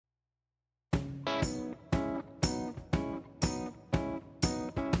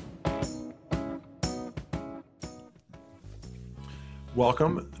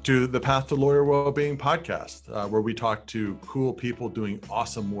Welcome to the Path to Lawyer Wellbeing podcast, where we talk to cool people doing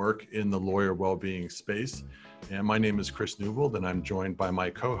awesome work in the lawyer wellbeing space. And my name is Chris Newbold, and I'm joined by my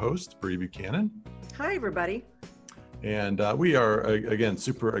co-host, Bree Buchanan. Hi, everybody. And we are, again,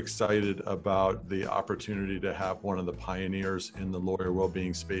 super excited about the opportunity to have one of the pioneers in the lawyer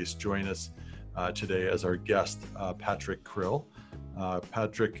wellbeing space join us today as our guest, Patrick Krill.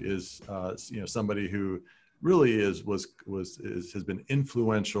 Patrick is, somebody who really has been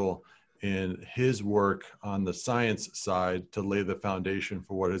influential in his work on the science side to lay the foundation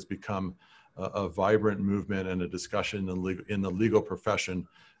for what has become a vibrant movement and a discussion in the legal profession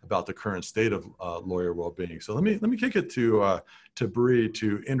about the current state of lawyer well-being. So let me kick it to Bree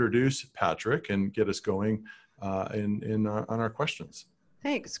to introduce Patrick and get us going on our questions.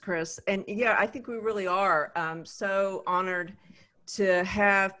 Thanks, Chris. And yeah, I think we really are so honored to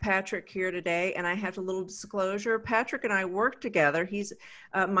have Patrick here today. And I have a little disclosure. Patrick and I work together. He's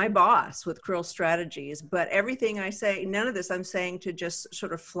my boss with Krill Strategies, but everything I say, none of this I'm saying to just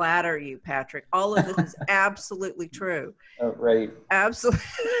sort of flatter you, Patrick. All of this is absolutely true. Oh, right. Absolutely.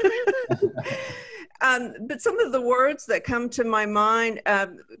 But some of the words that come to my mind,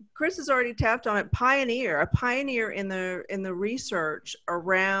 Chris has already tapped on it. A pioneer in the research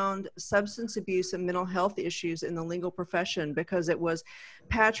around substance abuse and mental health issues in the legal profession, because it was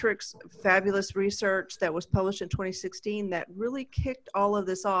Patrick's fabulous research that was published in 2016 that really kicked all of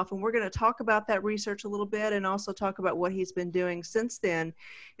this off. And we're going to talk about that research a little bit and also talk about what he's been doing since then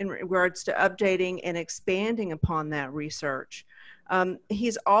in regards to updating and expanding upon that research.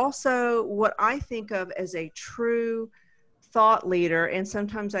 He's also what I think of as a true thought leader, and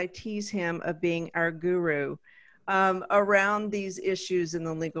sometimes I tease him of being our guru around these issues in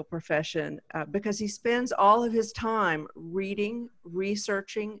the legal profession, because he spends all of his time reading,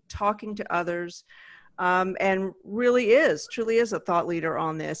 researching, talking to others, and truly is a thought leader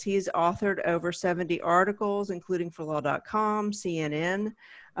on this. He's authored over 70 articles, including for Law.com, CNN,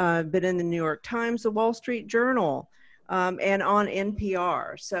 been in the New York Times, the Wall Street Journal, and on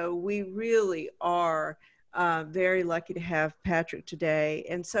NPR. So we really are very lucky to have Patrick today.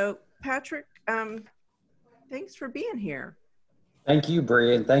 And so, Patrick, thanks for being here. Thank you,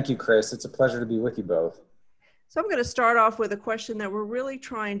 Bree, and thank you, Chris. It's a pleasure to be with you both. So I'm going to start off with a question that we're really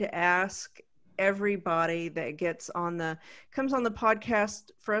trying to ask everybody that comes on the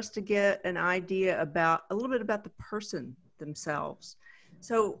podcast for us to get an idea about a little bit about the person themselves.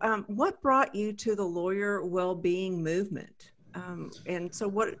 So what brought you to the lawyer well-being movement? And so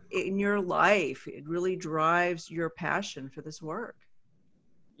what in your life, it really drives your passion for this work?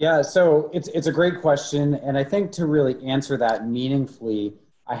 Yeah, so it's a great question. And I think to really answer that meaningfully,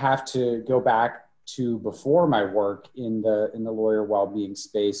 I have to go back to before my work in the lawyer well-being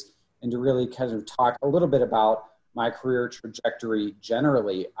space and to really kind of talk a little bit about my career trajectory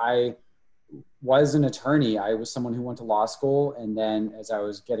generally. I was an attorney. I was someone who went to law school, and then as I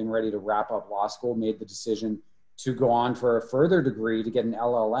was getting ready to wrap up law school, made the decision to go on for a further degree to get an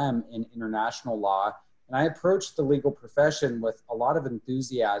LLM in international law. And I approached the legal profession with a lot of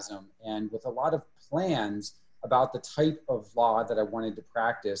enthusiasm and with a lot of plans about the type of law that I wanted to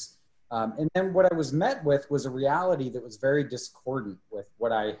practice. And then what I was met with was a reality that was very discordant with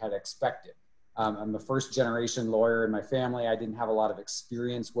what I had expected. I'm a first generation lawyer in my family. I didn't have a lot of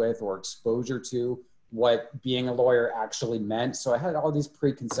experience with or exposure to what being a lawyer actually meant. So I had all these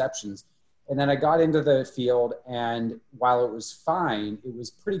preconceptions. And then I got into the field, and while it was fine, it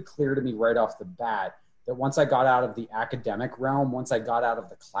was pretty clear to me right off the bat that once I got out of the academic realm, once I got out of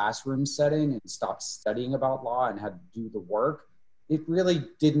the classroom setting and stopped studying about law and had to do the work, it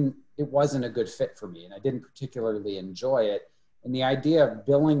wasn't a good fit for me. And I didn't particularly enjoy it. And the idea of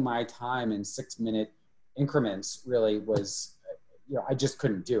billing my time in 6-minute increments really was, I just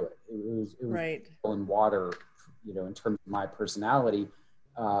couldn't do it. It was right in water, in terms of my personality.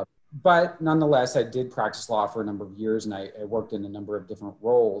 But nonetheless, I did practice law for a number of years, and I worked in a number of different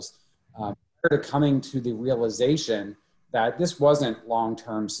roles prior to coming to the realization that this wasn't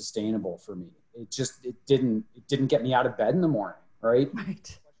long-term sustainable for me. It didn't get me out of bed in the morning, right? Right.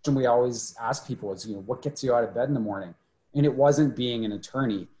 The question we always ask people is, what gets you out of bed in the morning? And it wasn't being an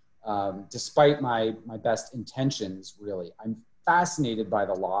attorney, despite my best intentions, really. I'm fascinated by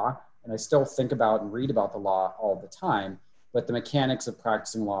the law, and I still think about and read about the law all the time, but the mechanics of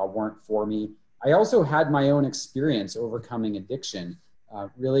practicing law weren't for me. I also had my own experience overcoming addiction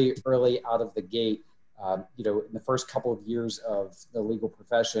really early out of the gate. In the first couple of years of the legal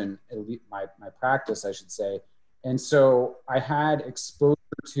profession, my practice, I should say. And so I had exposure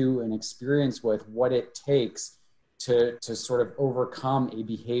to and experience with what it takes to sort of overcome a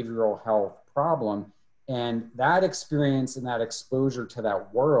behavioral health problem. And that experience and that exposure to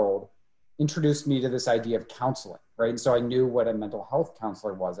that world introduced me to this idea of counseling, right? And so I knew what a mental health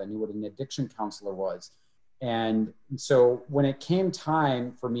counselor was. I knew what an addiction counselor was. And so when it came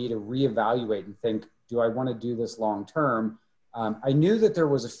time for me to reevaluate and think, do I want to do this long term? I knew that there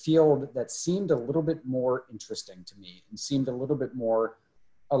was a field that seemed a little bit more interesting to me and seemed a little bit more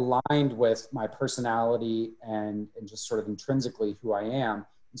aligned with my personality and just sort of intrinsically who I am.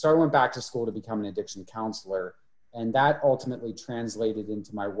 And so I went back to school to become an addiction counselor. And that ultimately translated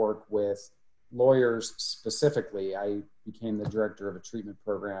into my work with lawyers specifically. I became the director of a treatment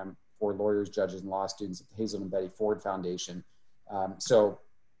program for lawyers, judges, and law students at the Hazelden Betty Ford Foundation. So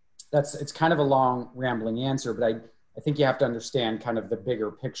it's kind of a long, rambling answer, but I think you have to understand kind of the bigger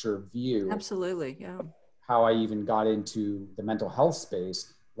picture view. Absolutely, yeah. How I even got into the mental health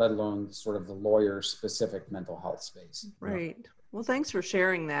space, let alone sort of the lawyer-specific mental health space. Right. Well, thanks for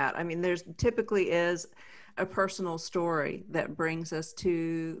sharing that. I mean, there's typically is a personal story that brings us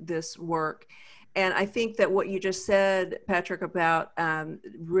to this work. And I think that what you just said, Patrick, about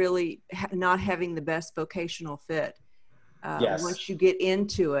really not having the best vocational fit, Yes. once you get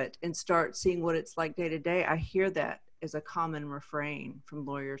into it and start seeing what it's like day to day, I hear that as a common refrain from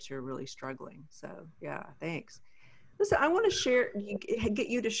lawyers who are really struggling. So yeah, thanks. Listen, I want to get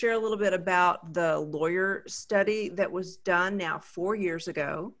you to share a little bit about the lawyer study that was done now 4 years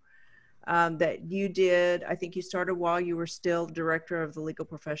ago. That you did. I think you started while you were still director of the legal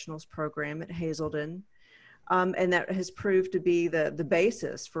professionals program at Hazelden. And that has proved to be the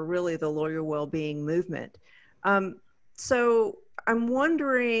basis for really the lawyer well-being movement. So I'm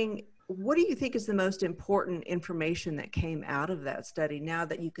wondering, what do you think is the most important information that came out of that study now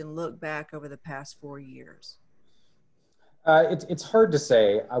that you can look back over the past 4 years? It's hard to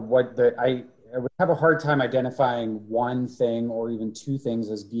say. I would have a hard time identifying one thing or even two things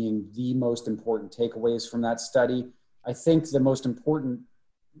as being the most important takeaways from that study. I think the most important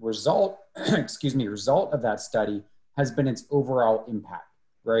result of that study has been its overall impact,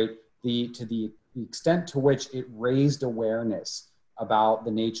 right? To the extent to which it raised awareness about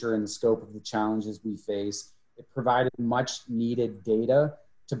the nature and the scope of the challenges we face. It provided much needed data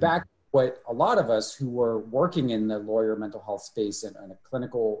to back what a lot of us who were working in the lawyer mental health space in a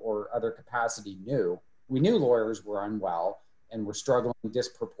clinical or other capacity knew. We knew lawyers were unwell and were struggling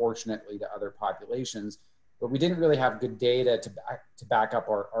disproportionately to other populations, but we didn't really have good data to back up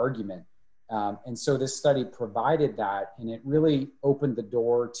our argument. And so this study provided that, and it really opened the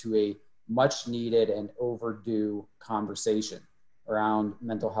door to a much needed and overdue conversation around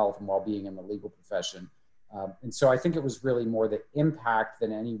mental health and well-being in the legal profession. And so I think it was really more the impact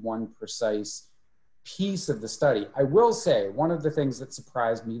than any one precise piece of the study. I will say one of the things that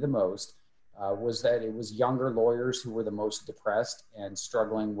surprised me the most was that it was younger lawyers who were the most depressed and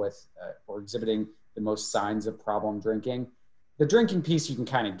struggling with or exhibiting the most signs of problem drinking. The drinking piece you can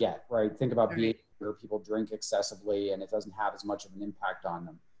kind of get, right? Think about being where people drink excessively and it doesn't have as much of an impact on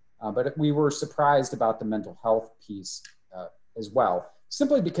them. But we were surprised about the mental health piece as well,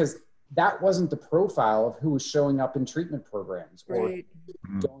 simply because that wasn't the profile of who was showing up in treatment programs or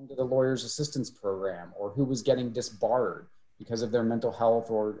going to the lawyer's assistance program or who was getting disbarred because of their mental health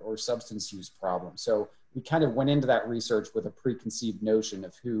or substance use problems. So we kind of went into that research with a preconceived notion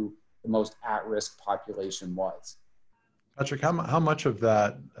of who the most at-risk population was. Patrick, how much of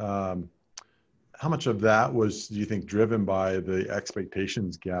that was, do you think, driven by the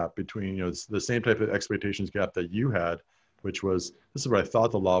expectations gap between, it's the same type of expectations gap that you had, which was, this is what I thought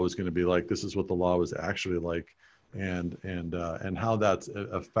the law was going to be like, this is what the law was actually like, and how that's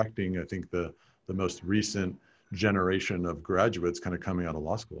affecting, I think, the most recent generation of graduates kind of coming out of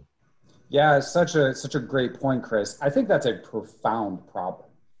law school. Yeah, it's such a great point, Chris. I think that's a profound problem.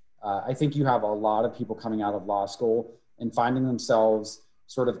 I think you have a lot of people coming out of law school and finding themselves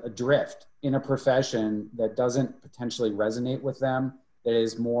sort of adrift in a profession that doesn't potentially resonate with them, that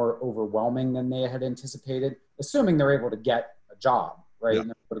is more overwhelming than they had anticipated, assuming they're able to get a job, right? Yeah. And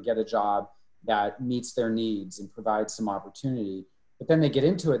they're able to get a job that meets their needs and provides some opportunity. But then they get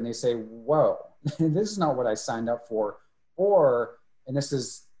into it and they say, whoa, this is not what I signed up for. Or, and this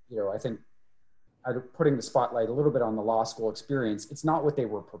is, I think I'm putting the spotlight a little bit on the law school experience, it's not what they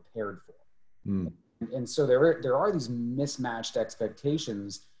were prepared for. Mm. And so there are these mismatched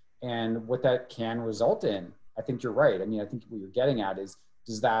expectations, and what that can result in, I think you're right. I mean, I think what you're getting at is,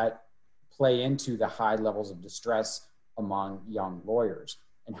 does that play into the high levels of distress among young lawyers?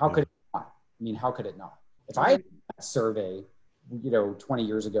 And how could it not? I mean, how could it not? If I had that survey, 20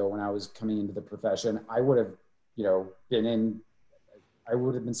 years ago when I was coming into the profession, I would have,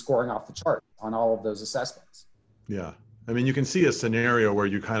 been scoring off the chart on all of those assessments. Yeah. I mean, you can see a scenario where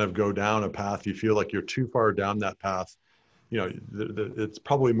you kind of go down a path, you feel like you're too far down that path. You know, it's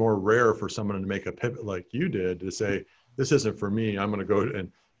probably more rare for someone to make a pivot like you did to say, this isn't for me. I'm going to go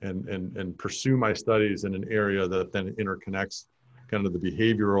and pursue my studies in an area that then interconnects kind of the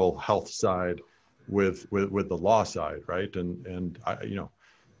behavioral health side with the law side, right? And you know,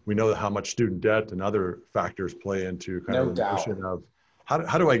 we know how much student debt and other factors play into kind of the notion of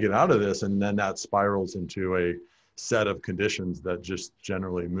how do I get out of this? And then that spirals into a set of conditions that just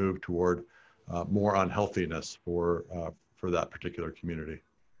generally move toward more unhealthiness for that particular community.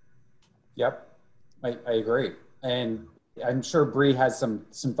 Yep, I agree. And I'm sure Bree has some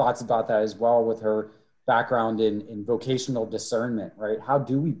thoughts about that as well with her background in vocational discernment, right? How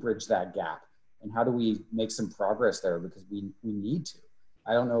do we bridge that gap? And how do we make some progress there? Because we need to.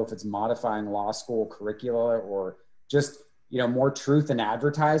 I don't know if it's modifying law school curricula or just, you know, more truth in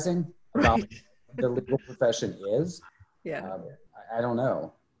advertising about the legal profession is. Yeah. I don't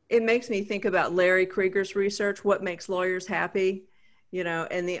know. It makes me think about Larry Krieger's research, what makes lawyers happy, you know,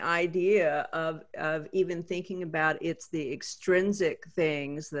 and the idea of even thinking about it's the extrinsic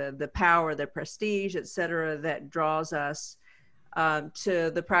things, the power, the prestige, et cetera, that draws us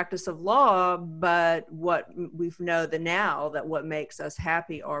to the practice of law. But what we know now that what makes us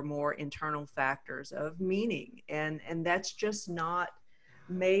happy are more internal factors of meaning. And that's just not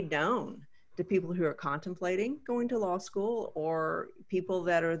made known to people who are contemplating going to law school or people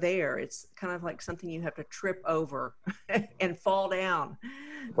that are there. It's kind of like something you have to trip over and fall down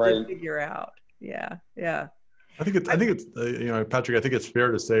to figure out. Yeah. Yeah. I think it's you know, Patrick, I think it's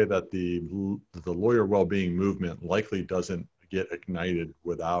fair to say that the lawyer well-being movement likely doesn't get ignited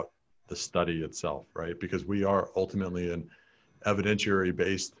without the study itself, right? Because we are ultimately an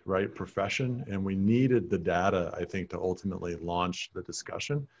evidentiary-based, right, profession, and we needed the data, I think, to ultimately launch the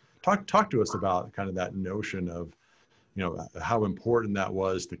discussion. Talk to us about kind of that notion of, you know, how important that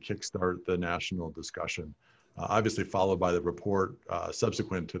was to kickstart the national discussion. Obviously followed by the report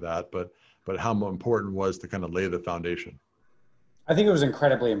subsequent to that, but how important was to kind of lay the foundation? I think it was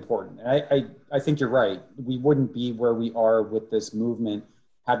incredibly important. I think you're right. We wouldn't be where we are with this movement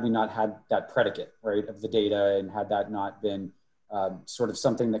had we not had that predicate, right, of the data, and had that not been sort of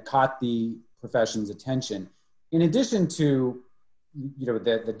something that caught the profession's attention. In addition to, you know,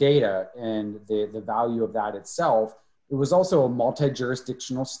 the data and the value of that itself, it was also a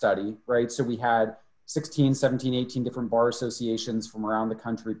multi-jurisdictional study, right? So we had 16, 17, 18 different bar associations from around the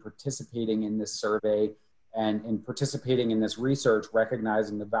country participating in this survey and participating in this research,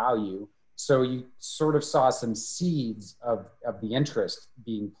 recognizing the value. So you sort of saw some seeds of the interest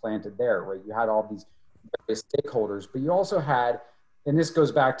being planted there, right? You had all these various stakeholders, but you also had, and this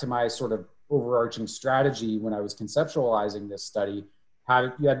goes back to my sort of overarching strategy when I was conceptualizing this study,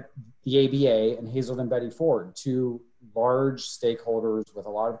 you had the ABA and Hazelden Betty Ford, two large stakeholders with a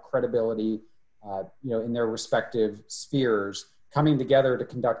lot of credibility, you know, in their respective spheres, coming together to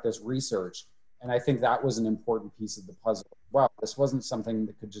conduct this research. And I think that was an important piece of the puzzle. Well, this wasn't something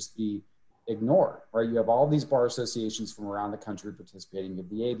that could just be ignored, right? You have all these bar associations from around the country participating. You have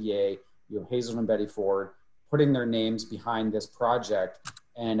the ABA, you have Hazelden Betty Ford putting their names behind this project.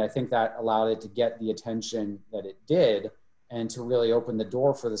 And I think that allowed it to get the attention that it did and to really open the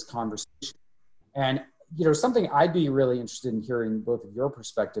door for this conversation. And, you know, something I'd be really interested in hearing both of your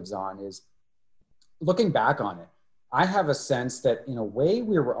perspectives on is, looking back on it, I have a sense that in a way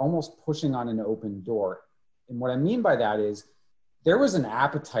we were almost pushing on an open door. And what I mean by that is there was an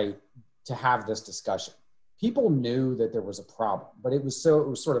appetite to have this discussion. People knew that there was a problem, but it was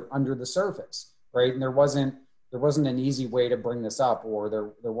sort of under the surface, right? And there wasn't an easy way to bring this up, or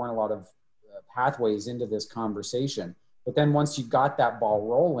there weren't a lot of pathways into this conversation. But then once you got that ball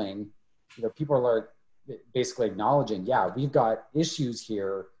rolling, you know, people are basically acknowledging, yeah, we've got issues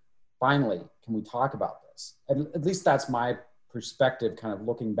here. Finally, can we talk about this? At least that's my perspective, kind of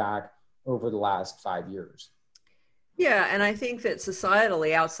looking back over the last 5 years. Yeah, and I think that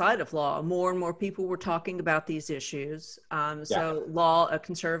societally, outside of law, more and more people were talking about these issues. So law, a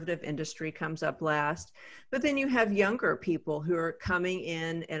conservative industry, comes up last. But then you have younger people who are coming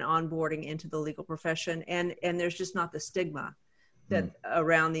in and onboarding into the legal profession, and there's just not the stigma that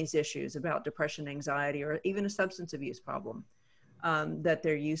around these issues about depression, anxiety, or even a substance abuse problem that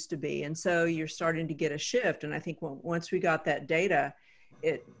there used to be. And so you're starting to get a shift. And I think once we got that data,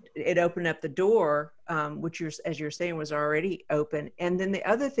 it opened up the door, which as you're saying was already open. And then the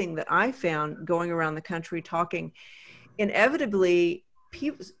other thing that I found going around the country talking, inevitably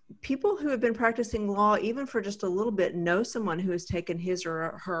people who have been practicing law even for just a little bit know someone who has taken his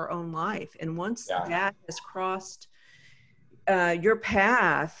or her own life. And once that has crossed your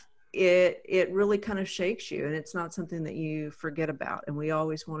path, it really kind of shakes you, and it's not something that you forget about. And we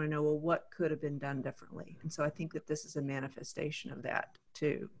always want to know, well, what could have been done differently? And so I think that this is a manifestation of that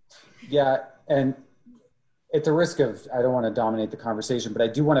too. Yeah, and at the risk of, I don't want to dominate the conversation, but I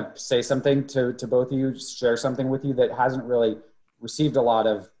do want to say something to both of you, share something with you that hasn't really received a lot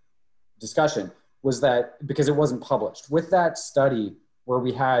of discussion, was that because it wasn't published. With that study where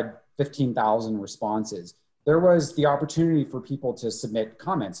we had 15,000 responses, there was the opportunity for people to submit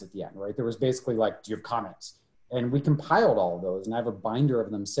comments at the end, right? There was basically like, do you have comments? And we compiled all of those, and I have a binder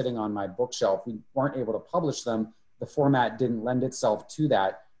of them sitting on my bookshelf. We weren't able to publish them. The format didn't lend itself to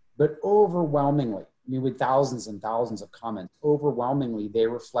that, but overwhelmingly, I mean, with thousands and thousands of comments, overwhelmingly, they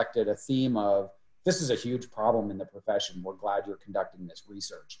reflected a theme of, this is a huge problem in the profession. We're glad you're conducting this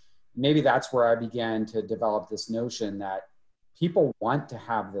research. Maybe that's where I began to develop this notion that people want to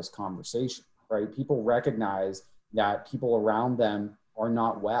have this conversation, right? People recognize that people around them are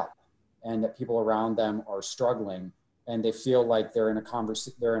not well, and that people around them are struggling, and they feel like they're in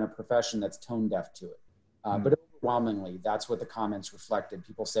a profession that's tone deaf to it. But overwhelmingly, that's what the comments reflected.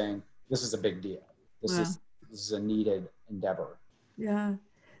 People saying, this is a big deal. This is a needed endeavor. Yeah.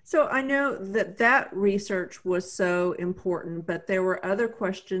 So I know that research was so important, but there were other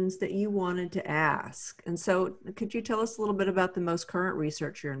questions that you wanted to ask. And so could you tell us a little bit about the most current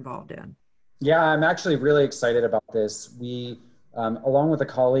research you're involved in? Yeah, I'm actually really excited about this. We, along with a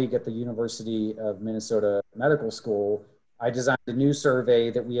colleague at the University of Minnesota Medical School, I designed a new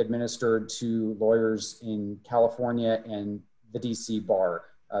survey that we administered to lawyers in California and the DC Bar.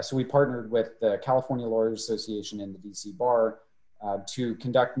 So we partnered with the California Lawyers Association and the DC Bar to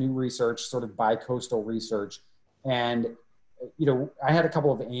conduct new research, sort of bi-coastal research. And, you know, I had a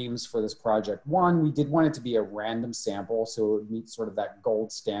couple of aims for this project. One, we did want it to be a random sample, so it would meet sort of that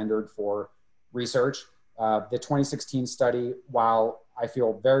gold standard for research. The 2016 study, while I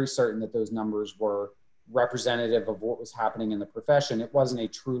feel very certain that those numbers were representative of what was happening in the profession, it wasn't a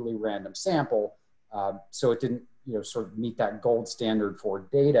truly random sample. So it didn't, you know, sort of meet that gold standard for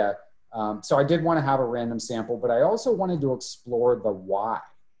data. So I did want to have a random sample, but I also wanted to explore the why,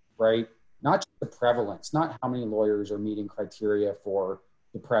 right? Not just the prevalence, not how many lawyers are meeting criteria for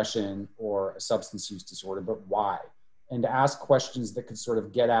depression or a substance use disorder, but why? And to ask questions that could sort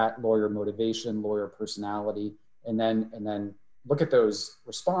of get at lawyer motivation, lawyer personality, and then look at those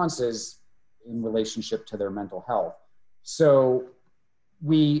responses in relationship to their mental health. So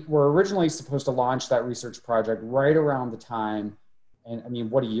we were originally supposed to launch that research project right around the time, and I mean,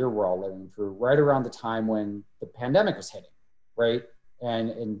 what a year we're all living through, right around the time when the pandemic was hitting, right?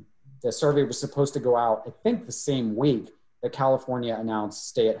 And the survey was supposed to go out, I think the same week that California announced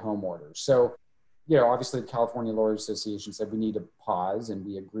stay-at-home orders. So, you know, obviously the California Lawyers Association said we need to pause, and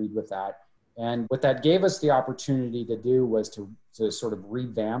we agreed with that. And what that gave us the opportunity to do was to sort of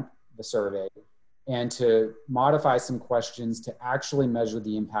revamp the survey and to modify some questions to actually measure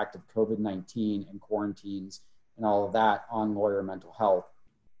the impact of COVID-19 and quarantines and all of that on lawyer mental health.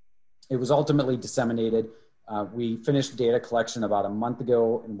 It was ultimately disseminated. We finished data collection about a month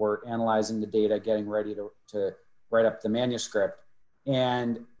ago, and we're analyzing the data, getting ready to write up the manuscript.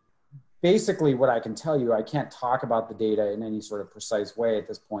 And basically what I can tell you, I can't talk about the data in any sort of precise way at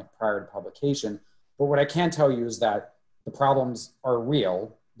this point prior to publication, but what I can tell you is that the problems are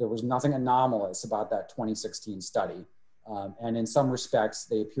real. There was nothing anomalous about that 2016 study. And in some respects,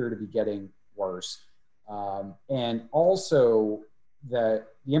 they appear to be getting worse. And also the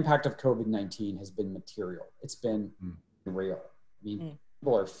impact of COVID-19 has been material. It's been real. I mean,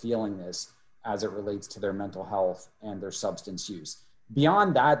 people are feeling this as it relates to their mental health and their substance use.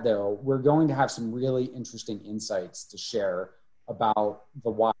 Beyond that, though, we're going to have some really interesting insights to share about the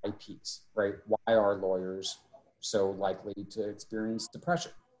why piece, right? Why are lawyers so likely to experience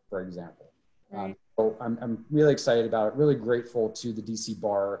depression, for example? Right. So I'm really excited about it, really grateful to the DC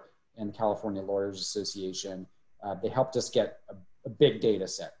Bar and the California Lawyers Association. They helped us get a big data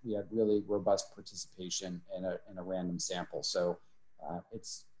set. We had really robust participation in a random sample. So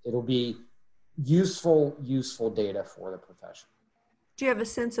it'll be useful data for the profession. Do you have a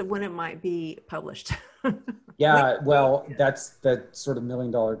sense of when it might be published? Yeah, well, that's the sort of $1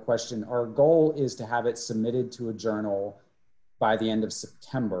 million question. Our goal is to have it submitted to a journal by the end of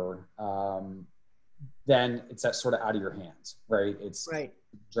September. Then it's sort of out of your hands, right? It's right.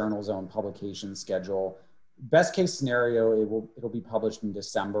 Journal's own publication schedule. Best case scenario, it'll be published in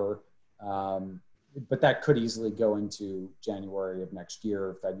December, but that could easily go into January of next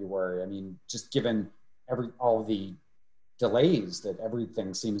year, February. I mean, just given all the delays that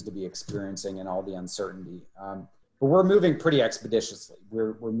everything seems to be experiencing and all the uncertainty. But we're moving pretty expeditiously.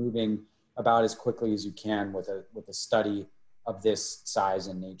 We're moving about as quickly as you can with a study of this size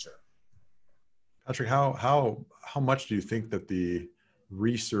and nature. Patrick, how much do you think that the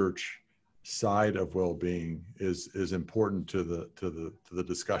research side of well-being is important to the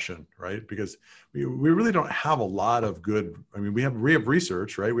discussion, right? Because we really don't have a lot of good. I mean, we have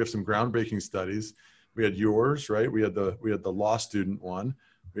research, right? We have some groundbreaking studies. We had yours, right? We had the law student one.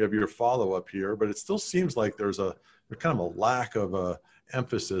 We have your follow-up here, but it still seems like there's kind of a lack of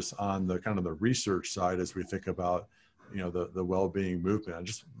emphasis on the kind of the research side as we think about, the well-being movement. I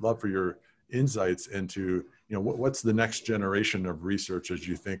just love for your insights into, what's the next generation of research as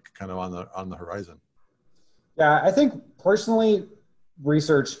you think kind of on the horizon. Yeah, I think personally,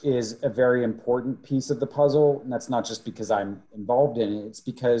 research is a very important piece of the puzzle. And that's not just because I'm involved in it. It's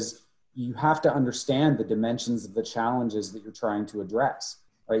because you have to understand the dimensions of the challenges that you're trying to address,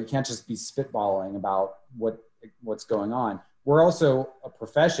 right? You can't just be spitballing about what's going on. We're also a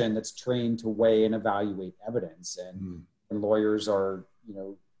profession that's trained to weigh and evaluate evidence, and lawyers are,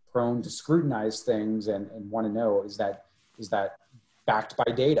 prone to scrutinize things and want to know, is that backed by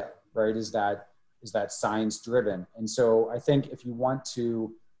data, right? Is that science driven? And so I think if you want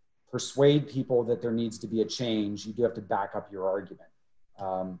to persuade people that there needs to be a change, you do have to back up your argument.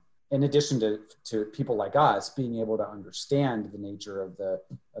 In addition to people like us being able to understand the nature of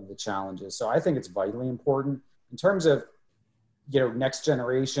the challenges. So I think it's vitally important. In terms of, next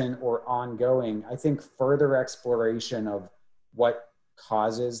generation or ongoing, I think further exploration of what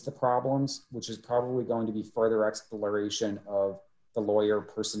causes the problems, which is probably going to be further exploration of the lawyer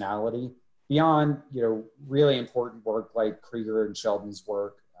personality beyond, really important work like Krieger and Sheldon's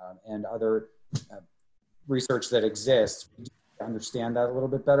work and other research that exists. We to understand that a little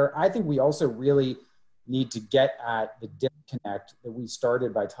bit better. I think we also really need to get at the disconnect that we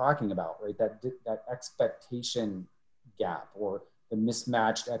started by talking about, right? That expectation gap, or the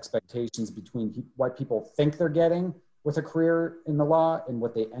mismatched expectations between what people think they're getting with a career in the law and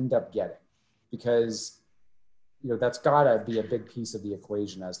what they end up getting. Because, that's gotta be a big piece of the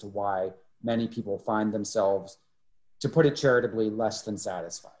equation as to why many people find themselves, to put it charitably, less than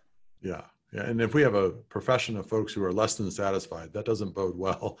satisfied. Yeah. Yeah, and if we have a profession of folks who are less than satisfied, that doesn't bode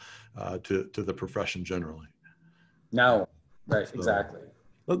well to the profession generally. No, right, so, exactly.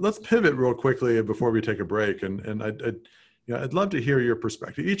 Let's pivot real quickly before we take a break, and I'd love to hear your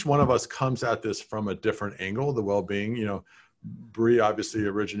perspective. Each one of us comes at this from a different angle, the well-being. Bree obviously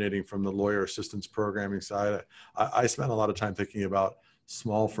originating from the lawyer assistance programming side. I spent a lot of time thinking about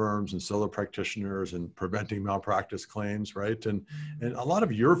small firms and solo practitioners and preventing malpractice claims, right? And a lot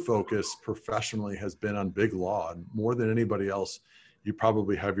of your focus professionally has been on big law, and more than anybody else, you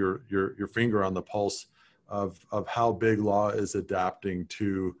probably have your finger on the pulse of how big law is adapting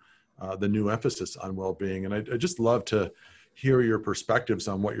to the new emphasis on well-being. And I just love to hear your perspectives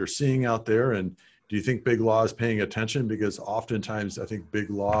on what you're seeing out there. And do you think big law is paying attention? Because oftentimes I think big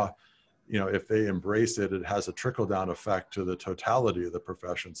law, if they embrace it, it has a trickle-down effect to the totality of the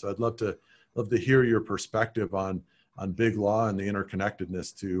profession. So I'd love to hear your perspective on big law and the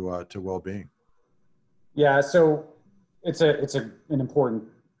interconnectedness to well-being. Yeah, so it's an important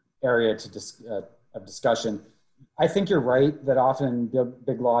area of discussion. I think you're right that often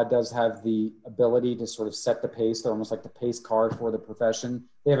big law does have the ability to sort of set the pace. They're almost like the pace car for the profession.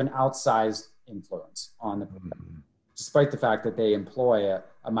 They have an outsized influence on the profession, despite the fact that they employ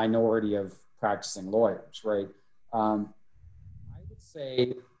a minority of practicing lawyers, right? I would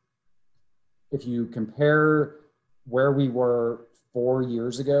say if you compare where we were 4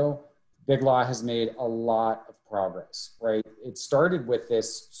 years ago, big law has made a lot of progress, right? It started with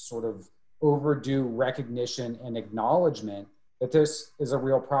this sort of overdue recognition and acknowledgement that this is a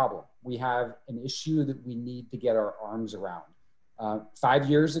real problem. We have an issue that we need to get our arms around. 5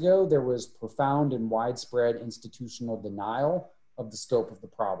 years ago, there was profound and widespread institutional denial of the scope of the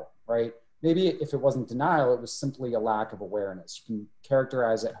problem, right? Maybe if it wasn't denial, it was simply a lack of awareness. You can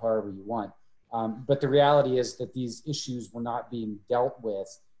characterize it however you want. But the reality is that these issues were not being dealt with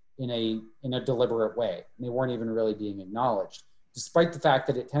in a deliberate way. And they weren't even really being acknowledged, despite the fact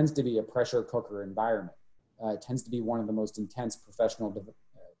that it tends to be a pressure cooker environment. It tends to be one of the most intense professional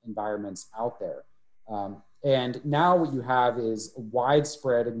environments out there. And now what you have is a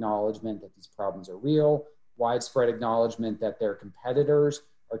widespread acknowledgement that these problems are real, widespread acknowledgement that their competitors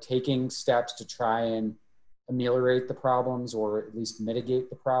are taking steps to try and ameliorate the problems or at least mitigate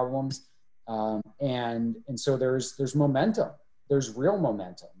the problems. And so there's momentum. There's real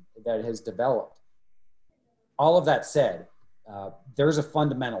momentum that has developed. All of that said, there's a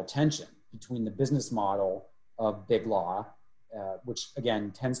fundamental tension between the business model of big law, which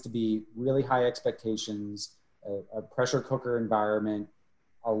again tends to be really high expectations, a pressure cooker environment,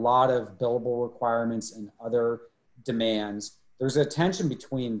 a lot of billable requirements and other demands, there's a tension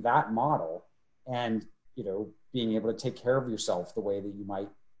between that model and, being able to take care of yourself the way that you might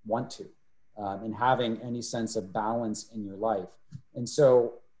want to, and having any sense of balance in your life. And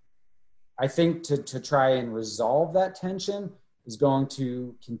so I think to try and resolve that tension is going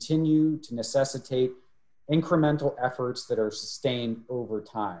to continue to necessitate incremental efforts that are sustained over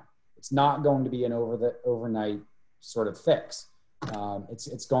time. It's not going to be an overnight sort of fix.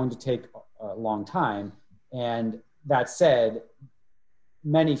 It's going to take a long time. And that said,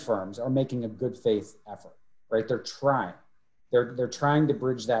 many firms are making a good faith effort, right? They're trying. They're trying to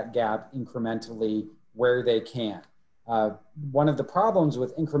bridge that gap incrementally where they can. One of the problems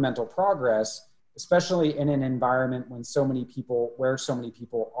with incremental progress, especially in an environment where so many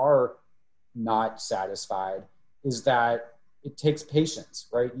people are not satisfied, is that it takes patience,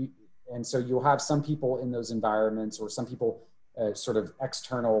 right? And so you'll have some people in those environments, or some people sort of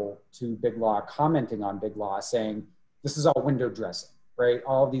external to Big Law commenting on Big Law saying, this is all window dressing, right?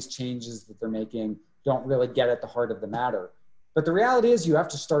 All of these changes that they're making don't really get at the heart of the matter. But the reality is you have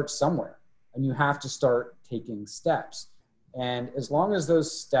to start somewhere, and you have to start taking steps. And as long as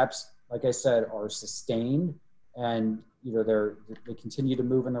those steps, like I said, are sustained and they continue to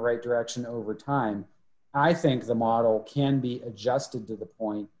move in the right direction over time, I think the model can be adjusted to the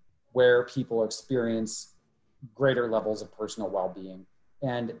point where people experience greater levels of personal well-being.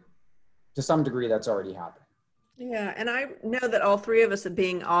 And to some degree, that's already happening. Yeah, and I know that all three of us,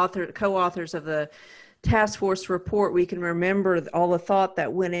 being co-authors of the task force report, we can remember all the thought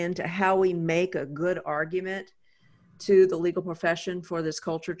that went into how we make a good argument to the legal profession for this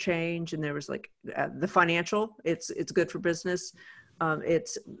culture change. And there was the financial, it's good for business.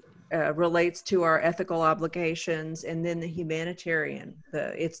 It's relates to our ethical obligations, and then the humanitarian,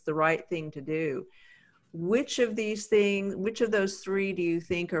 it's the right thing to do. Which of those three do you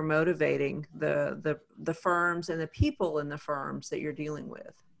think are motivating the firms and the people in the firms that you're dealing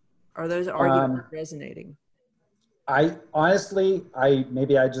with? Are those arguments resonating? I honestly,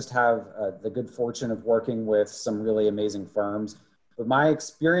 maybe I just have the good fortune of working with some really amazing firms, but my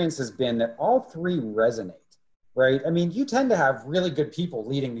experience has been that all three resonate, right? I mean, you tend to have really good people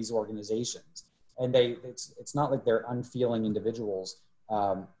leading these organizations, and it's not like they're unfeeling individuals,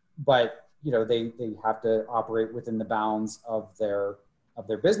 but they have to operate within the bounds of their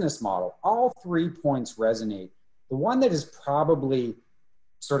business model. All 3 points resonate. The one that is probably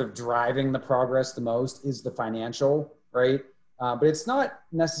sort of driving the progress the most is the financial, right? But it's not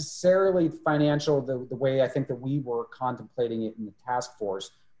necessarily financial the way I think that we were contemplating it in the task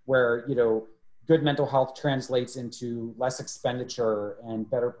force, where good mental health translates into less expenditure and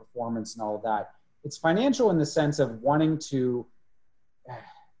better performance and all of that. It's financial in the sense of wanting to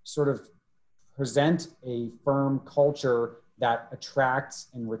sort of present a firm culture that attracts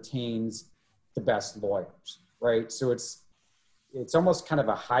and retains the best lawyers, right? So it's almost kind of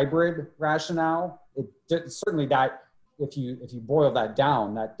a hybrid rationale. Certainly that, if you boil that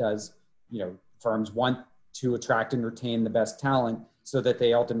down, that does, firms want to attract and retain the best talent so that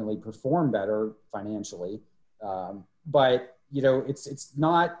they ultimately perform better financially. But it's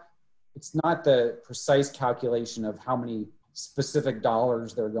not the precise calculation of how many specific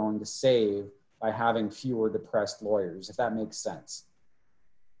dollars they're going to save by having fewer depressed lawyers, if that makes sense.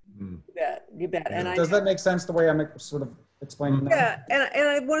 You bet. And does that make sense the way I'm sort of explaining that? Yeah,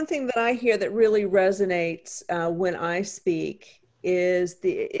 and one thing that I hear that really resonates when I speak is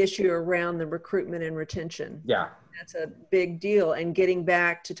the issue around the recruitment and retention. Yeah. That's a big deal. And getting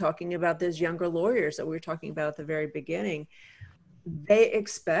back to talking about those younger lawyers that we were talking about at the very beginning, they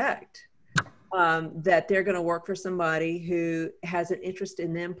expect that they're going to work for somebody who has an interest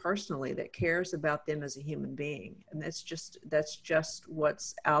in them personally, that cares about them as a human being. And that's just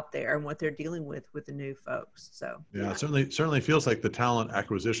what's out there and what they're dealing with the new folks. So yeah, it certainly feels like the talent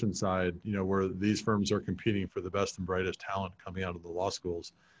acquisition side, where these firms are competing for the best and brightest talent coming out of the law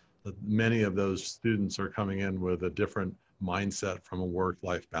schools, that many of those students are coming in with a different mindset from a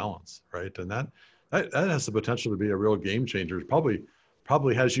work-life balance, right? And that has the potential to be a real game changer.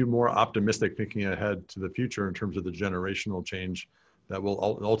 Probably has you more optimistic thinking ahead to the future in terms of the generational change that will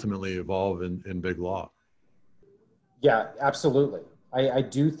ultimately evolve in Big Law. Yeah, absolutely. I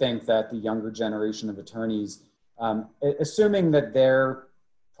do think that the younger generation of attorneys, assuming that their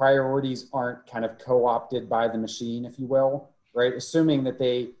priorities aren't kind of co-opted by the machine, if you will, right? Assuming that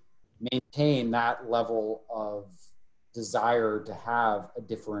they maintain that level of desire to have a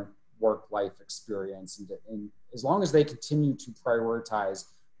different work-life experience, and as long as they continue to prioritize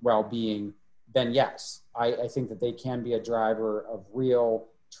well-being, then yes, I think that they can be a driver of real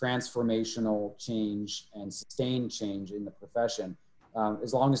transformational change and sustained change in the profession,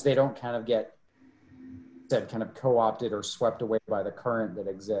 as long as they don't kind of get said, kind of co-opted or swept away by the current that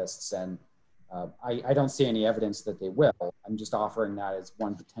exists. And I don't see any evidence that they will. I'm just offering that as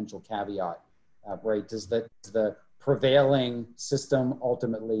one potential caveat, right? Does the prevailing system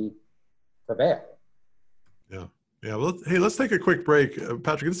ultimately prevail? Yeah. Yeah. Well, hey, let's take a quick break.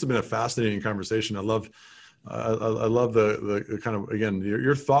 Patrick, this has been a fascinating conversation. I love the kind of, again,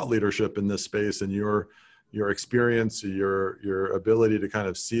 your thought leadership in this space and your experience, your ability to kind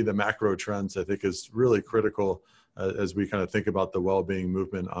of see the macro trends, I think is really critical as we kind of think about the well-being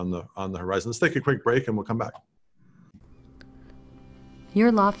movement on the horizon. Let's take a quick break and we'll come back.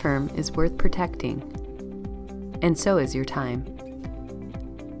 Your law firm is worth protecting, and so is your time.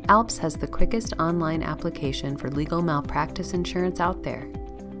 ALPS has the quickest online application for legal malpractice insurance out there.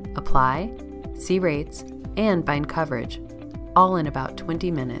 Apply, see rates, and bind coverage, all in about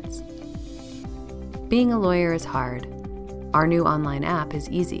 20 minutes. Being a lawyer is hard. Our new online app is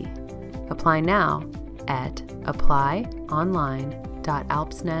easy. Apply now at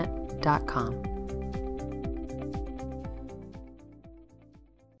applyonline.alpsnet.com.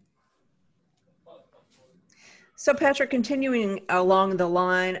 So Patrick, continuing along the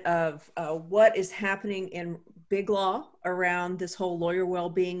line of what is happening in big law around this whole lawyer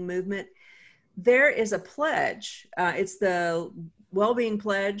well-being movement, there is a pledge. It's the well-being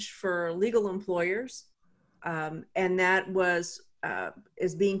pledge for legal employers, and that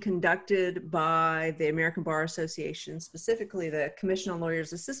is being conducted by the American Bar Association, specifically the Commission on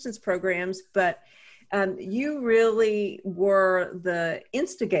Lawyers Assistance Programs. But you really were the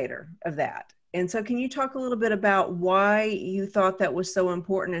instigator of that. And so can you talk a little bit about why you thought that was so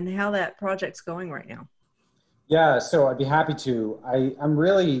important and how that project's going right now? Yeah, so I'd be happy to. I'm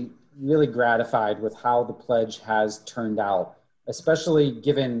really gratified with how the pledge has turned out, especially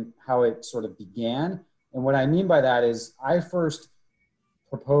given how it sort of began. And what I mean by that is I first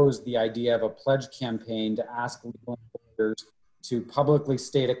proposed the idea of a pledge campaign to ask legal employers to publicly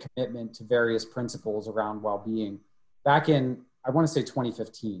state a commitment to various principles around well-being back in, I want to say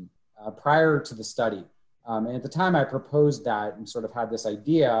 2015. Prior to the study. And at the time I proposed that and sort of had this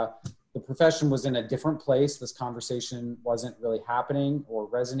idea, the profession was in a different place. This conversation wasn't really happening or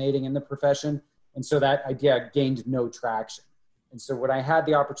resonating in the profession. And so that idea gained no traction. And so when I had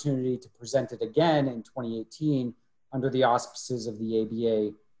the opportunity to present it again in 2018 under the auspices of the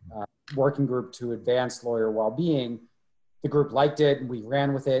ABA Working Group to Advance Lawyer Wellbeing, the group liked it and we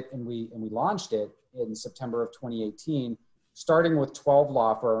ran with it and we launched it in September of 2018. Starting with 12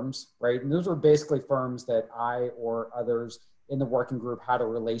 law firms, right? And those were basically firms that I or others in the working group had a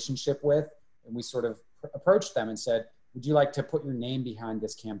relationship with. And we sort of approached them and said, would you like to put your name behind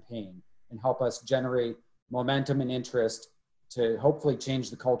this campaign and help us generate momentum and interest to hopefully change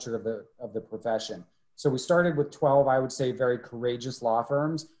the culture of the profession? So we started with 12, I would say, very courageous law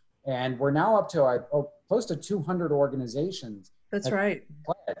firms. And we're now up to close to 200 organizations. That's right.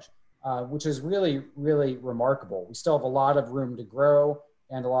 Pledge. Which is really, really remarkable. We still have a lot of room to grow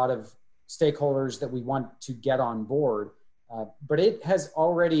and a lot of stakeholders that we want to get on board. But it has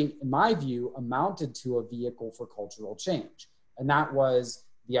already, in my view, amounted to a vehicle for cultural change. And that was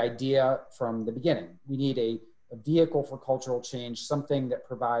the idea from the beginning. We need a vehicle for cultural change, something that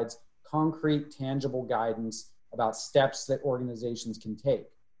provides concrete, tangible guidance about steps that organizations can take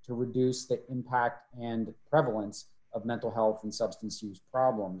to reduce the impact and prevalence of mental health and substance use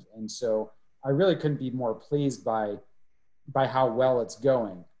problems. And so I really couldn't be more pleased by how well it's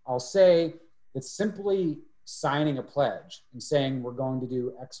going. I'll say that simply signing a pledge and saying we're going to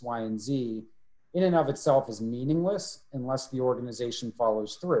do X, Y, and Z in and of itself is meaningless unless the organization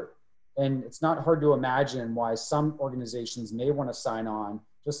follows through. And it's not hard to imagine why some organizations may want to sign on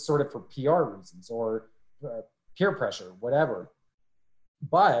just sort of for PR reasons or peer pressure, whatever.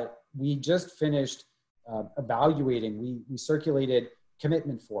 But we just finished evaluating, we circulated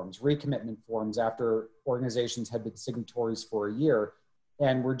commitment forms, recommitment forms after organizations had been signatories for a year.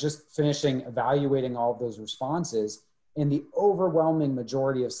 And we're just finishing evaluating all of those responses. And the overwhelming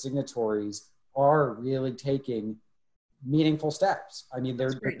majority of signatories are really taking meaningful steps. I mean,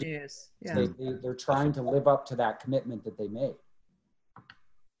 That's great news. Yeah. They're trying to live up to that commitment that they made.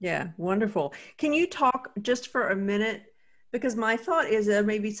 Yeah, wonderful. Can you talk just for a minute? Because my thought is there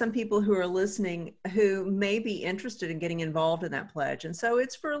may be some people who are listening who may be interested in getting involved in that pledge. And so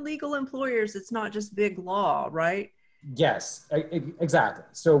it's for legal employers. It's not just big law, right? Yes, exactly.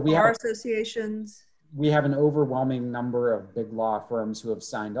 So we Bar have associations. We have an overwhelming number of big law firms who have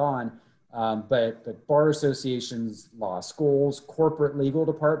signed on, but bar associations, law schools, corporate legal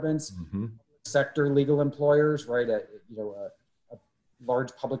departments, sector legal employers, right? A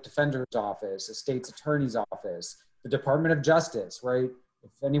large public defender's office, a state's attorney's office, the Department of Justice, right?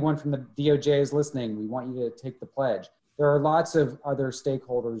 If anyone from the DOJ is listening, we want you to take the pledge. There are lots of other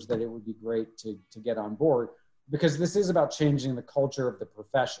stakeholders that it would be great to get on board, because this is about changing the culture of the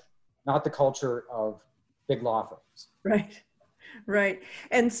profession, not the culture of big law firms. Right. Right.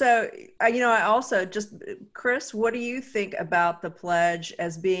 And so, I also just, Chris, what do you think about the pledge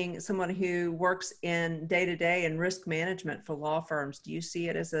as being someone who works in day-to-day and risk management for law firms? Do you see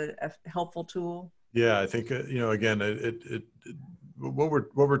it as a helpful tool? Yeah, I think, again, what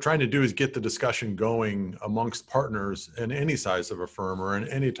we're trying to do is get the discussion going amongst partners in any size of a firm or in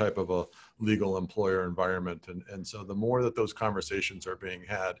any type of a legal employer environment. And so the more that those conversations are being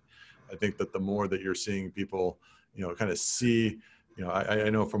had, I think that the more that you're seeing people, kind of see, I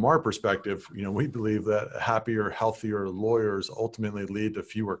know from our perspective, we believe that happier, healthier lawyers ultimately lead to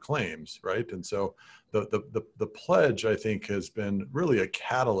fewer claims, right? And so the pledge, I think, has been really a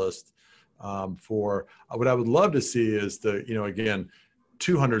catalyst for what I would love to see is again,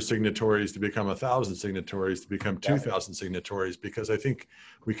 200 signatories to become 1,000 signatories to become 2,000 signatories, because I think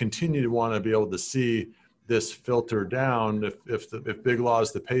we continue to want to be able to see this filter down. If big law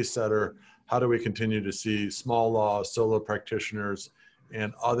is the pace setter, how do we continue to see small law, solo practitioners,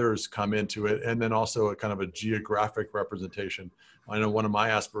 and others come into it? And then also a kind of a geographic representation. I know one of my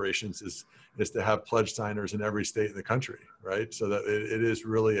aspirations is to have pledge signers in every state in the country, right? So that it is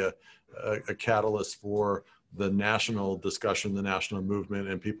really a catalyst for the national discussion, the national movement,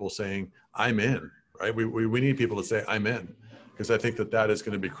 and people saying, I'm in, right? We need people to say, I'm in, because I think that is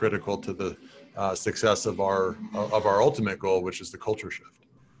going to be critical to the success of our ultimate goal, which is the culture shift.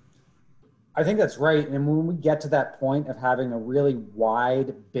 I think that's right. And when we get to that point of having a really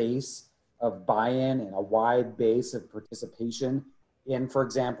wide base of buy-in and a wide base of participation in, for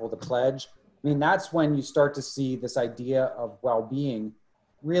example, the pledge, that's when you start to see this idea of well-being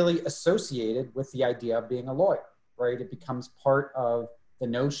really associated with the idea of being a lawyer, right? It becomes part of the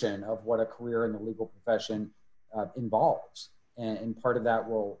notion of what a career in the legal profession involves. And part of that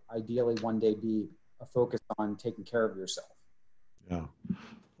will ideally one day be a focus on taking care of yourself. Yeah.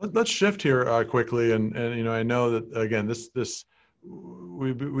 Let's shift here quickly, and I know that again,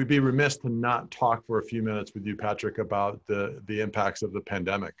 we'd be remiss to not talk for a few minutes with you, Patrick, about the impacts of the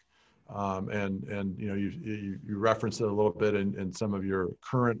pandemic, and you referenced it a little bit in some of your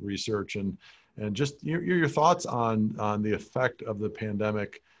current research, and just your thoughts on the effect of the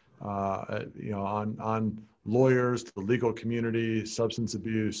pandemic, on lawyers, the legal community, substance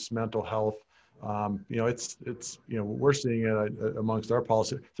abuse, mental health. We're seeing it amongst our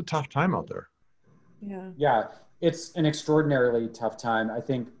policy. It's a tough time out there. Yeah, it's an extraordinarily tough time, I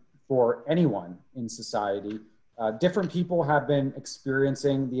think, for anyone in society. Different people have been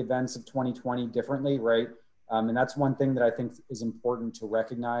experiencing the events of 2020 differently, right? And that's one thing that I think is important to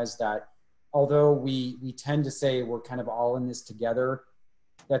recognize, that although we tend to say we're kind of all in this together,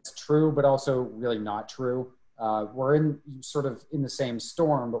 that's true, but also really not true. We're in the same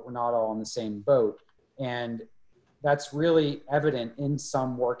storm, but we're not all in the same boat. And that's really evident in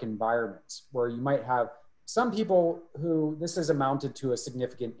some work environments where you might have some people who this has amounted to a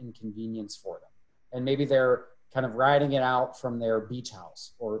significant inconvenience for them. And maybe they're kind of riding it out from their beach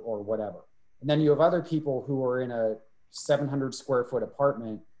house or whatever. And then you have other people who are in a 700 square foot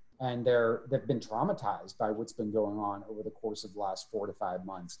apartment and they've been traumatized by what's been going on over the course of the last 4 to 5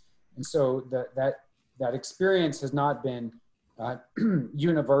 months. And so that experience has not been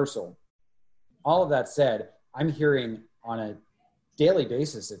universal. All of that said, I'm hearing on a daily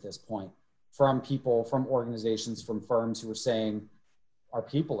basis at this point from people, from organizations, from firms who are saying our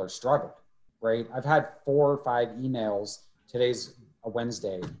people are struggling, right? I've had 4 or 5 emails. Today's a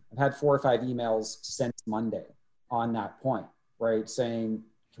Wednesday. I've had 4 or 5 emails since Monday on that point, right? Saying,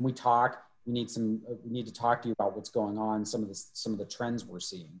 can we talk? We need to talk to you about what's going on, some of the trends we're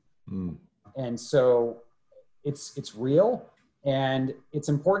seeing. Mm. And so it's real, and it's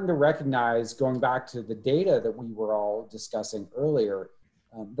important to recognize, going back to the data that we were all discussing earlier,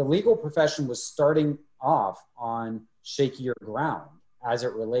 the legal profession was starting off on shakier ground as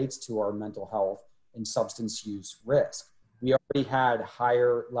it relates to our mental health and substance use risk. We already had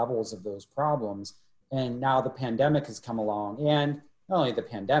higher levels of those problems, and now the pandemic has come along, and not only the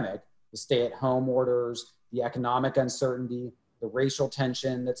pandemic, the stay-at-home orders, the economic uncertainty, the racial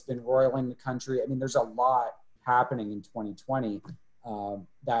tension that's been roiling the country. There's a lot happening in 2020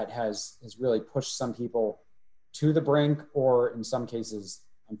 that has really pushed some people to the brink, or in some cases,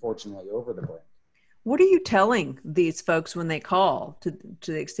 unfortunately, over the brink. What are you telling these folks when they call, to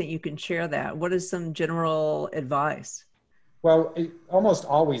the extent you can share that? What is some general advice? Well, almost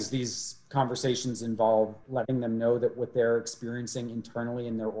always these conversations involve letting them know that what they're experiencing internally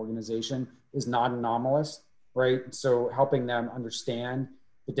in their organization is not anomalous, right? So helping them understand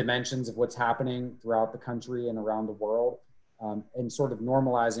the dimensions of what's happening throughout the country and around the world, and sort of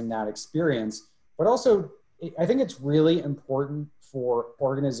normalizing that experience. But also, I think it's really important for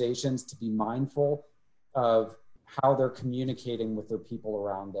organizations to be mindful of how they're communicating with their people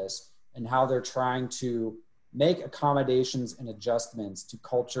around this and how they're trying to make accommodations and adjustments to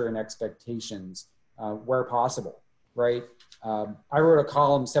culture and expectations where possible, right? I wrote a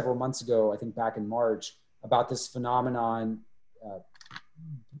column several months ago, I think back in March, about this phenomenon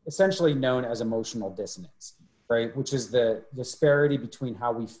essentially known as emotional dissonance, right? Which is the disparity between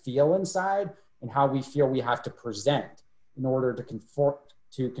how we feel inside and how we feel we have to present in order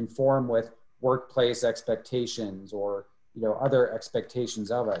to conform with workplace expectations or, you know, other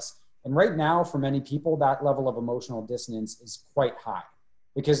expectations of us. And right now, for many people, that level of emotional dissonance is quite high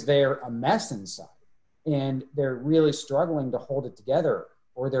because they're a mess inside and they're really struggling to hold it together,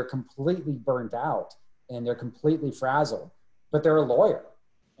 or they're completely burnt out and they're completely frazzled, but they're a lawyer.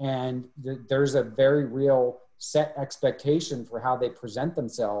 And there's a very real set expectation for how they present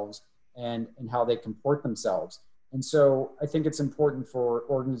themselves and how they comport themselves. And so I think it's important for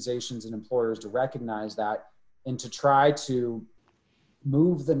organizations and employers to recognize that and to try to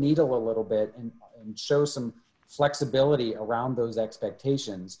move the needle a little bit and show some flexibility around those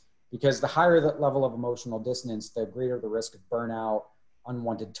expectations, because the higher that level of emotional dissonance, the greater the risk of burnout,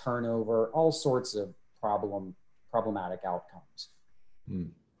 unwanted turnover, all sorts of problematic outcomes.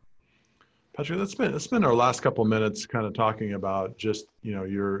 Patrick, let's spend our last couple minutes kind of talking about just, you know,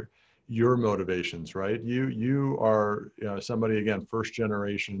 your motivations, right? You are, you know, somebody, again, first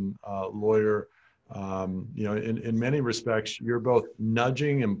generation lawyer. You know, in many respects, you're both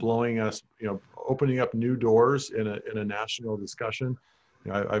nudging and blowing us, you know, opening up new doors in a national discussion.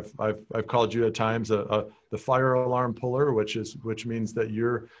 You know, I've called you at times the fire alarm puller, which means that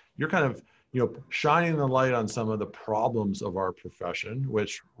you're kind of, you know, shining the light on some of the problems of our profession,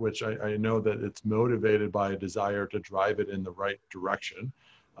 which I know that it's motivated by a desire to drive it in the right direction,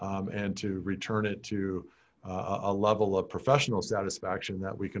 and to return it to a level of professional satisfaction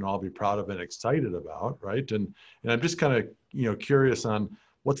that we can all be proud of and excited about, right? And I'm just kind of, you know, curious on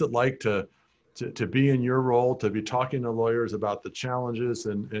what's it like to be in your role, to be talking to lawyers about the challenges,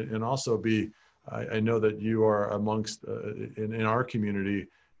 and also be, I know that you are amongst in our community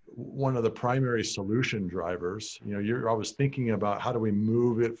one of the primary solution drivers. You know, you're always thinking about how do we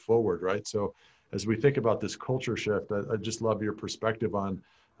move it forward, right? So as we think about this culture shift, I just love your perspective on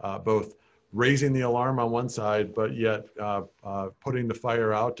both raising the alarm on one side, but yet putting the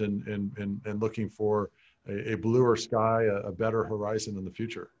fire out and looking for a bluer sky, a better horizon in the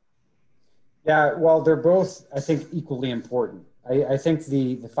future. Yeah, well, they're both, I think, equally important. I think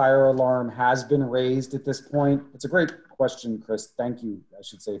the fire alarm has been raised at this point. It's a great question, Chris. Thank you, I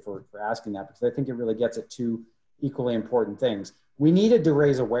should say, for asking that, because I think it really gets at two equally important things. We needed to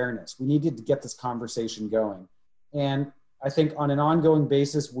raise awareness. We needed to get this conversation going. And I think on an ongoing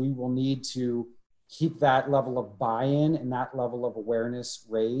basis, we will need to keep that level of buy-in and that level of awareness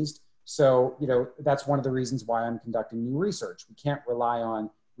raised. So, you know, that's one of the reasons why I'm conducting new research. We can't rely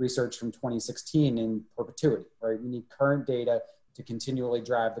on research from 2016 in perpetuity, right? We need current data to continually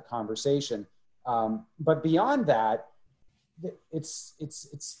drive the conversation. But beyond that,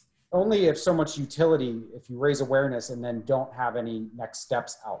 it's only of so much utility if you raise awareness and then don't have any next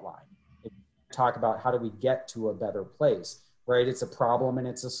steps outlined. Talk about how do we get to a better place, right? It's a problem and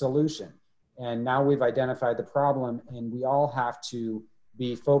it's a solution. And now we've identified the problem and we all have to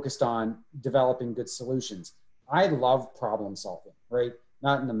be focused on developing good solutions. I love problem solving, right?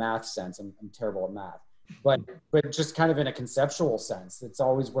 Not in the math sense, I'm terrible at math, but just kind of in a conceptual sense. It's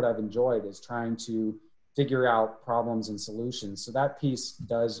always what I've enjoyed, is trying to figure out problems and solutions. So that piece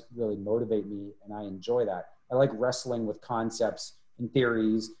does really motivate me and I enjoy that. I like wrestling with concepts and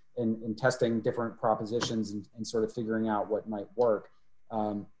theories and testing different propositions and sort of figuring out what might work.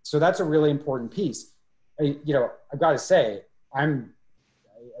 So that's a really important piece. You know, I've got to say, I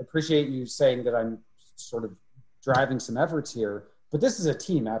appreciate you saying that I'm sort of driving some efforts here, but this is a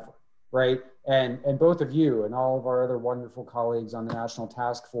team effort, right? And both of you and all of our other wonderful colleagues on the National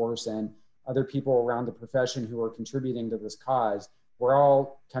Task Force and other people around the profession who are contributing to this cause, we're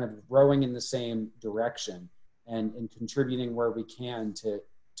all kind of rowing in the same direction and contributing where we can to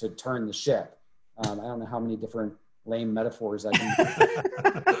turn the ship. I don't know how many different lame metaphors I can,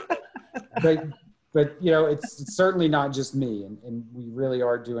 but you know, it's certainly not just me, and we really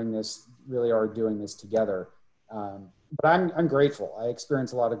are doing this together. But I'm grateful. I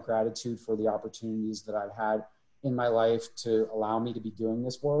experience a lot of gratitude for the opportunities that I've had in my life to allow me to be doing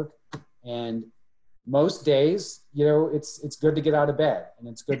this work. And most days, you know, it's good to get out of bed and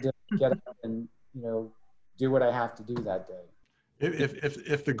it's good to get up and, you know, do what I have to do that day.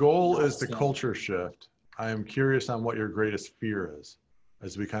 If the goal is the culture shift, I am curious on what your greatest fear is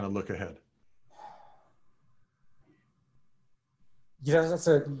as we kind of look ahead.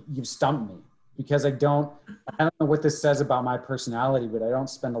 You've stumped me, because I don't know what this says about my personality, but I don't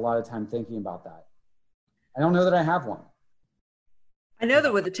spend a lot of time thinking about that. I don't know that I have one. I know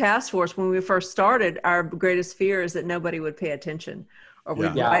that with the task force, when we first started, our greatest fear is that nobody would pay attention, or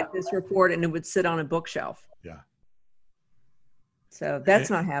we'd write this report and it would sit on a bookshelf. Yeah. So that's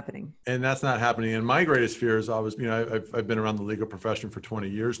not happening. And that's not happening. And my greatest fear is always, I've been around the legal profession for 20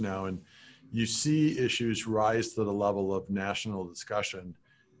 years now, and you see issues rise to the level of national discussion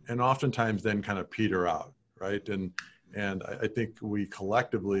and oftentimes then kind of peter out, right? And I think we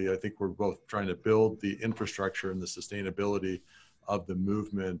collectively, I think we're both trying to build the infrastructure and the sustainability of the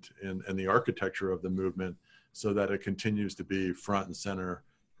movement and the architecture of the movement so that it continues to be front and center,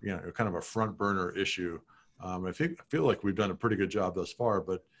 kind of a front burner issue. I feel like we've done a pretty good job thus far,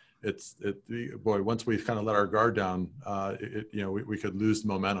 but once we kind of let our guard down, we could lose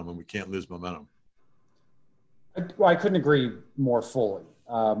momentum, and we can't lose momentum. Well, I couldn't agree more fully.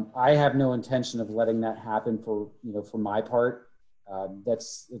 I have no intention of letting that happen for my part. That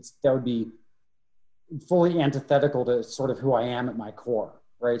would be fully antithetical to sort of who I am at my core,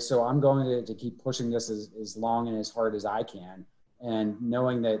 right? So I'm going to keep pushing this as long and as hard as I can. And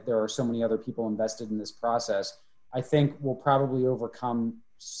knowing that there are so many other people invested in this process, I think we'll probably overcome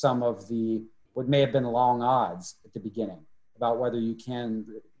some of what may have been long odds at the beginning about whether you can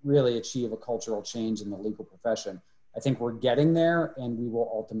really achieve a cultural change in the legal profession. I think we're getting there, and we will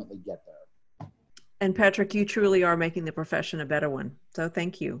ultimately get there. And Patrick, you truly are making the profession a better one. So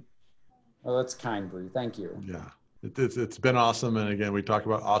thank you. Well, that's kind, Bree. Thank you. Yeah, it's been awesome. And again, we talk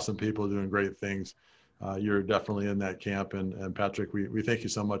about awesome people doing great things. You're definitely in that camp. And Patrick, we thank you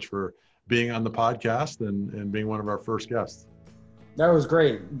so much for being on the podcast and being one of our first guests. That was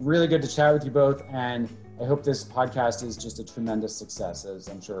great. Really good to chat with you both. And I hope this podcast is just a tremendous success, as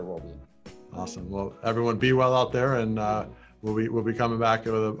I'm sure it will be. Awesome. Well, everyone be well out there, and we'll be coming back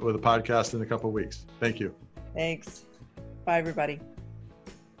with a podcast in a couple of weeks. Thank you. Thanks. Bye, everybody.